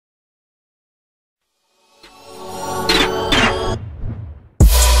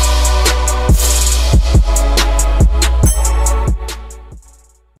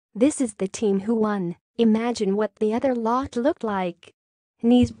This is the team who won. Imagine what the other lot looked like.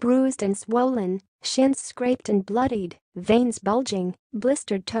 Knees bruised and swollen, shins scraped and bloodied, veins bulging,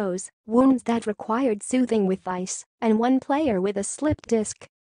 blistered toes, wounds that required soothing with ice, and one player with a slipped disc.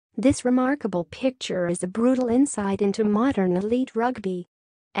 This remarkable picture is a brutal insight into modern elite rugby.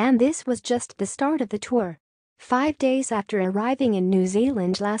 And this was just the start of the tour. 5 days after arriving in New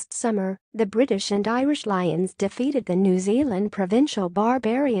Zealand last summer, the British and Irish Lions defeated the New Zealand Provincial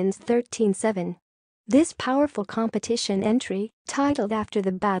Barbarians 13-7. This powerful competition entry, titled after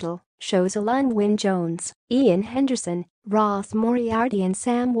the battle, shows Alan Wynne-Jones, Ian Henderson, Ross Moriarty and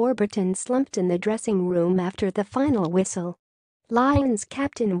Sam Warburton slumped in the dressing room after the final whistle. Lions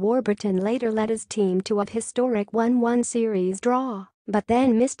captain Warburton later led his team to a historic 1-1 series draw, but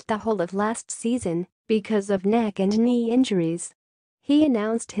then missed the whole of last season because of neck and knee injuries. He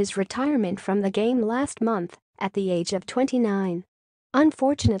announced his retirement from the game last month at the age of 29.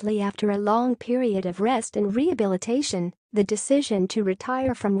 Unfortunately, after a long period of rest and rehabilitation, the decision to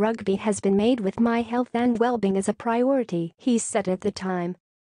retire from rugby has been made with my health and well-being as a priority, he said at the time.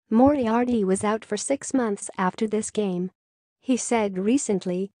 Moriarty was out for 6 months after this game. He said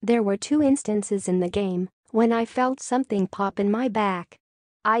recently, "There were 2 instances in the game when I felt something pop in my back.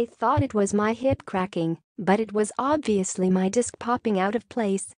 I thought it was my hip cracking, but it was obviously my disc popping out of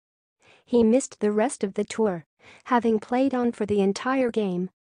place." He missed the rest of the tour, having played on for the entire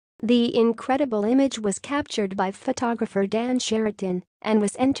game. The incredible image was captured by photographer Dan Sheraton and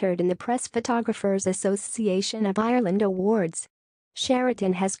was entered in the Press Photographers Association of Ireland Awards.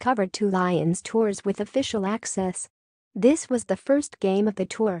 Sheraton has covered 2 Lions tours with official access. This was the first game of the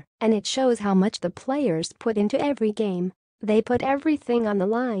tour, and it shows how much the players put into every game. "They put everything on the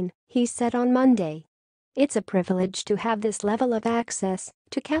line," he said on Monday. "It's a privilege to have this level of access,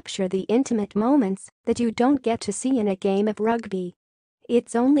 to capture the intimate moments that you don't get to see in a game of rugby.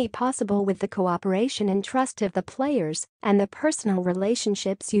 It's only possible with the cooperation and trust of the players and the personal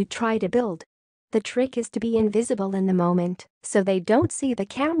relationships you try to build. The trick is to be invisible in the moment so they don't see the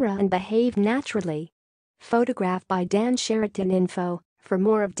camera and behave naturally." Photograph by Dan Sheraton. Info. For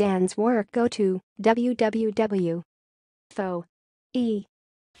more of Dan's work, go to www.pho.e.